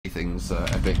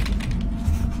was epic.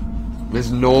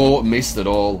 There's no mist at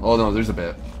all. Oh no, there's a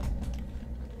bit.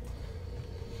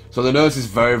 So the nurse is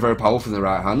very, very powerful in the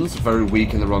right hands, very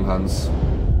weak in the wrong hands.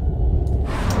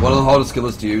 One of the hardest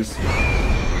killers to use.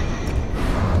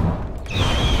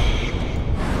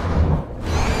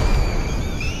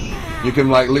 You can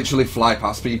like literally fly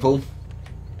past people.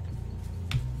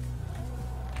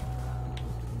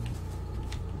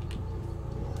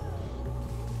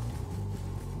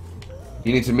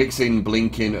 You need to mix in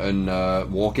blinking and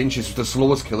walking. She's the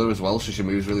slowest killer as well, so she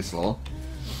moves really slow.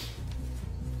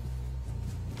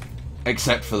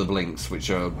 Except for the blinks, which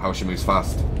are how she moves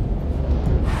fast.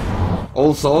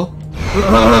 Also,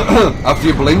 after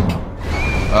you blink,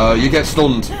 you get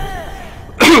stunned.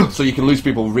 So you can lose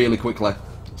people really quickly.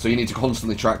 So you need to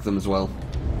constantly track them as well.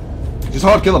 She's a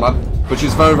hard killer, man. But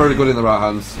she's very, very good in the right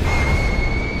hands.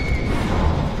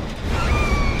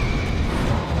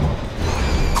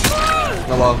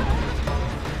 Hello.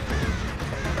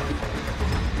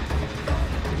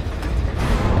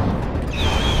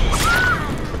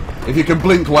 If you can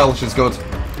blink well, she's good.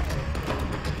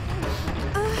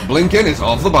 Blinking is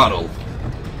half the battle.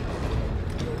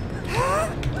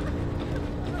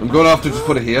 I'm going to have to just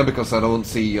put it here because I don't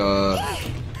see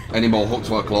any more hooks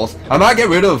while close. I might get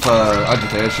rid of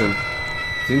agitation.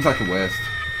 Seems like a waste.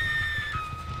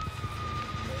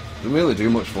 Doesn't really do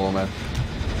much for me.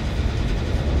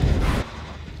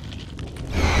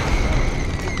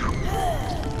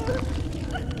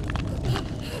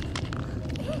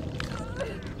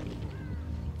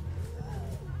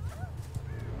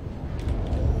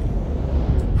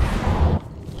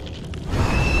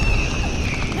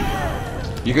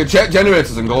 You can check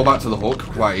generators and go back to the hook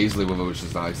quite easily with her, which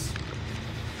is nice.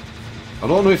 I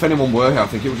don't know if anyone were here, I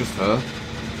think it was just her.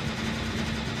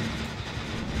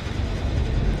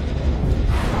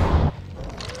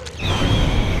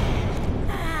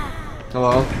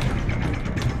 Hello.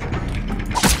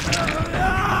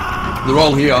 They're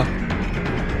all here.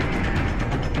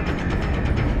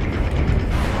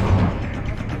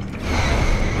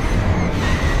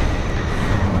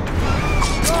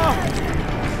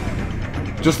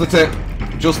 Just the tip.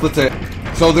 Just the tip.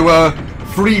 So there were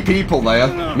 3 people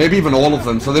there. Maybe even all of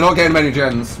them. So they're not getting many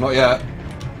gens. Not yet.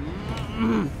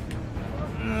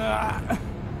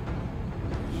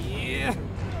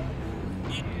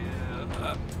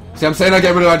 See, I'm saying I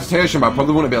get rid of agitation, but I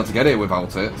probably wouldn't be able to get it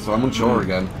without it. So I'm unsure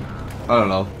again. I don't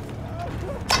know.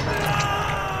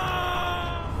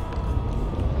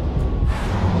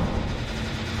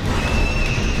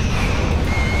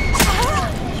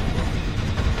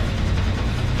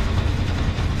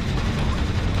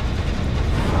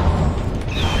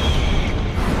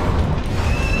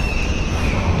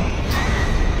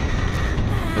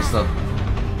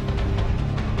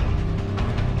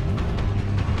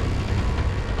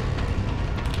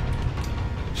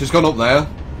 She's gone up there.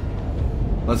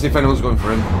 Let's see if anyone's going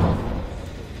for him.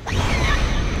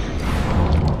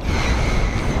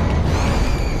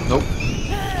 Nope.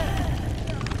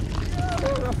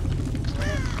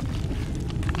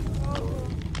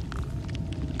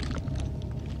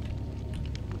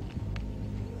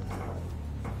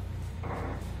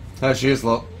 There she is,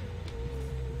 look.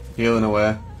 Healing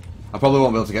away. I probably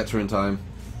won't be able to get to her in time.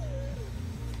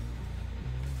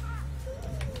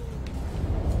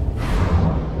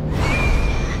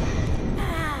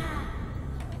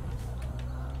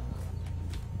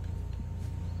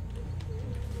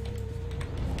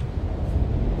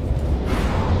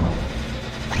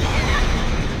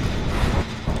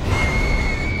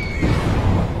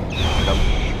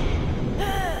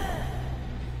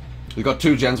 We've got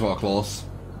 2 gens while close.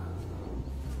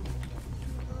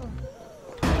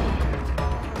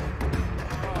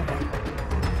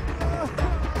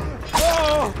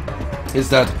 He's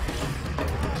dead.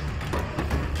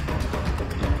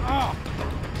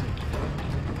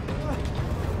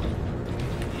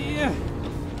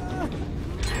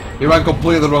 He ran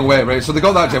completely the wrong way, right? So they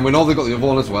got that gen, we know they got the other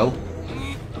one as well.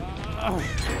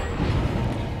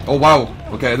 Oh wow,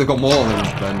 okay, they've got more than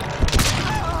then.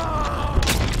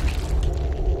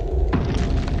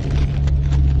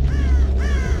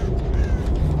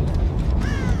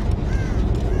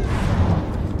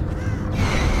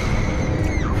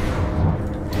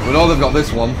 We know they've got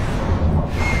this one.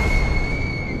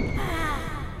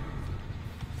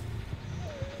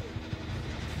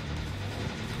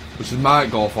 Which they might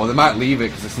go for. They might leave it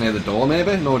because it's near the door,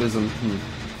 maybe? No, it isn't.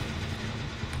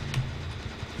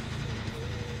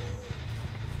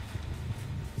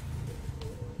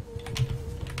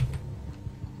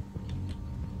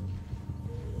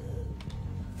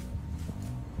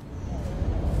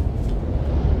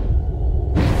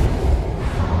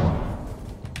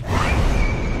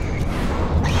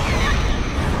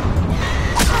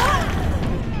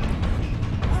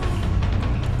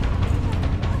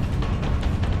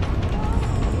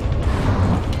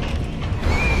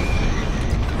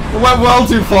 went well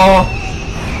too far.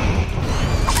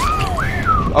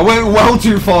 I went well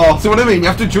too far. See what I mean? You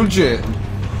have to judge it.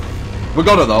 We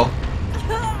got it though.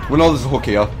 We know there's a hook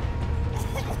here.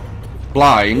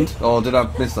 Blind? Oh, did I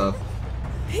miss her?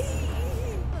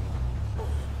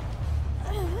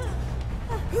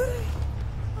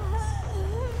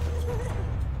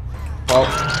 Well,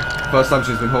 first time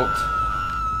she's been hooked.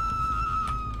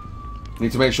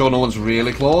 Need to make sure no one's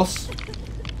really close.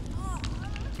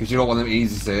 Because you don't want them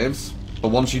easy saves. But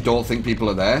once you don't think people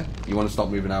are there, you want to stop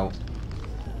moving out.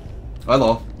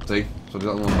 Hello. See? So do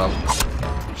that one about.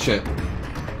 Shit.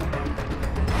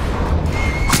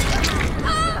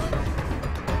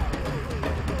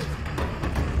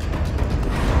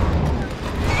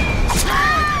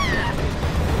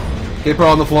 Keep her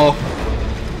on the floor.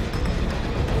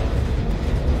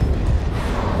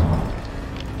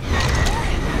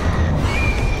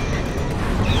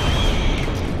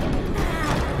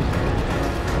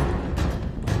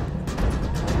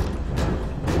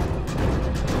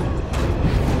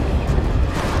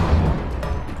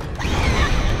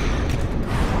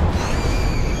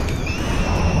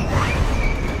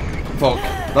 Fuck.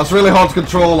 That's really hard to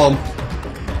control on.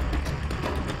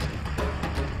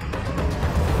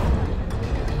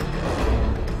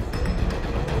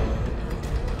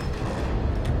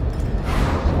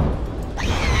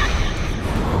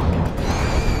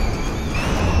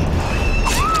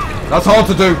 That's hard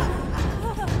to do.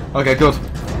 Okay, good.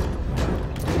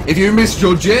 If you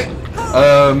misjudge it,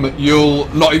 you'll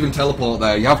not even teleport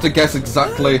there. You have to guess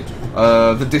exactly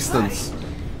the distance.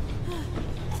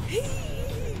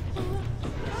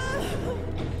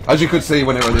 As you could see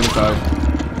when it was inside.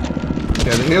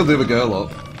 Okay, they healed the other girl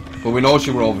up. But we know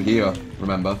she were over here,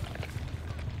 remember?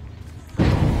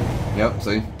 Yep,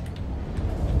 see?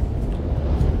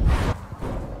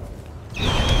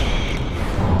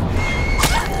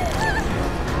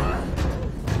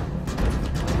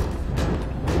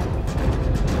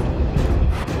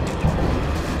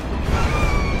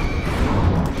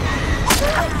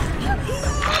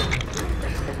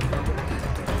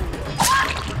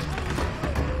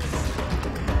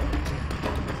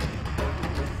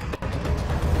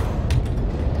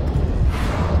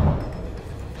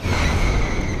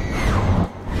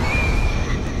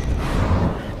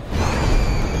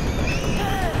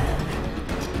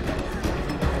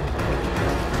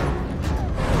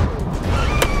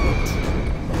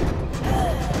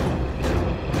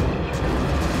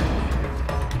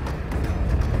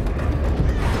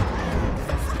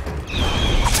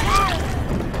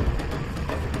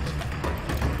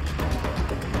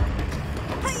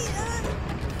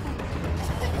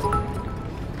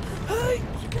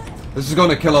 This is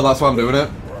gonna kill her, that's why I'm doing it.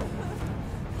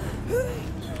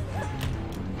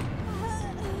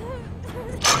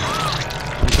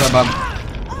 What's that, man?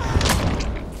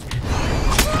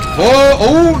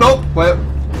 Oh, no, wait.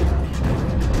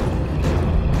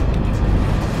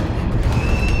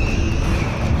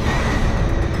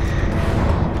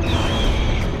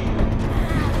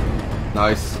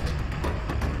 Nice.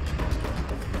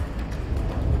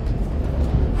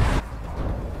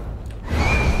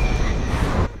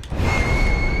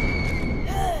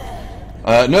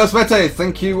 Nurse Mete,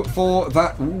 thank you for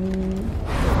that.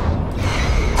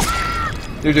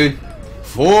 GG.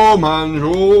 4-man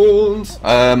Jones.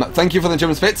 Thank you for the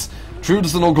German Spits. True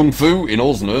does no kung fu in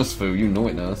all's nurse fu. You know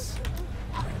it, nurse.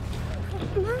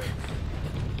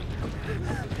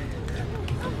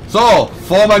 So,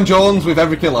 4-man Jones with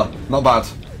every killer. Not bad.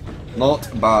 Not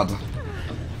bad.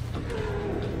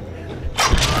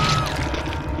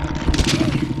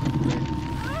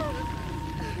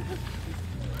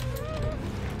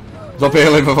 Stop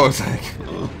healing for fuck's sake.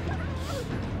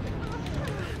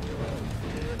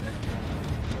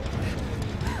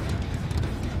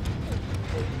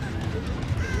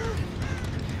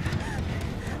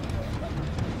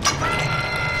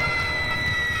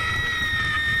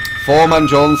 Four-man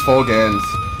Jones, 4 games.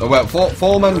 Oh well,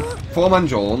 four-man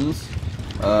Jones.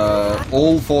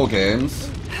 All 4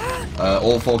 games.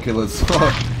 All 4 killers.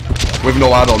 With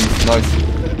no add-ons. Nice.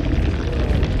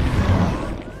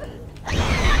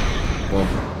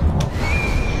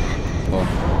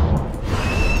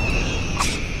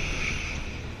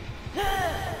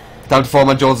 Time to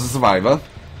Four-man Jones as a survivor.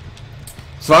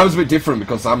 Survivor's a bit different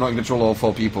because I'm not in control of all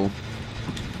 4 people.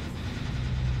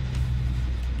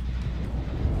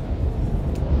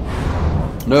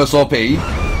 Nurse OP.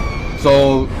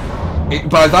 So,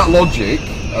 by that logic,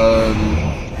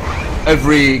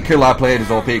 every kill I played is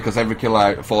OP because every kill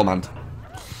I 4-manned.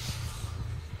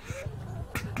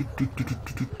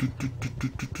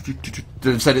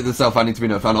 They've said it themselves, I need to be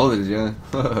nerfed. I know this, yeah.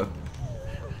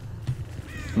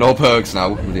 No perks now,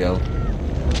 with the L.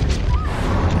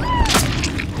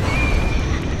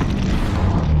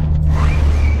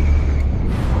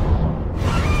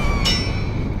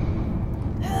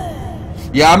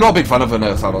 Yeah, I'm not a big fan of the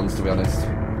nurse add-ons, to be honest.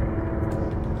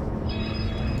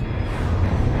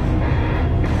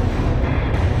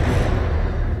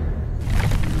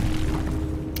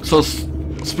 So,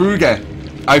 Spoogie,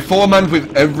 I 4-manned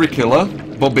with every killer,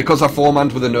 but because I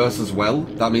 4-manned with a nurse as well,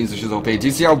 that means that she's OP. Do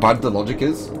you see how bad the logic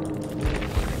is?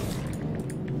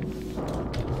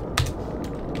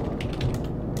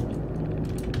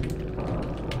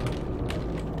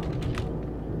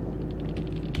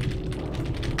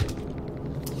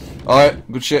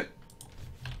 Alright, good shit.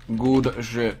 Good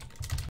shit.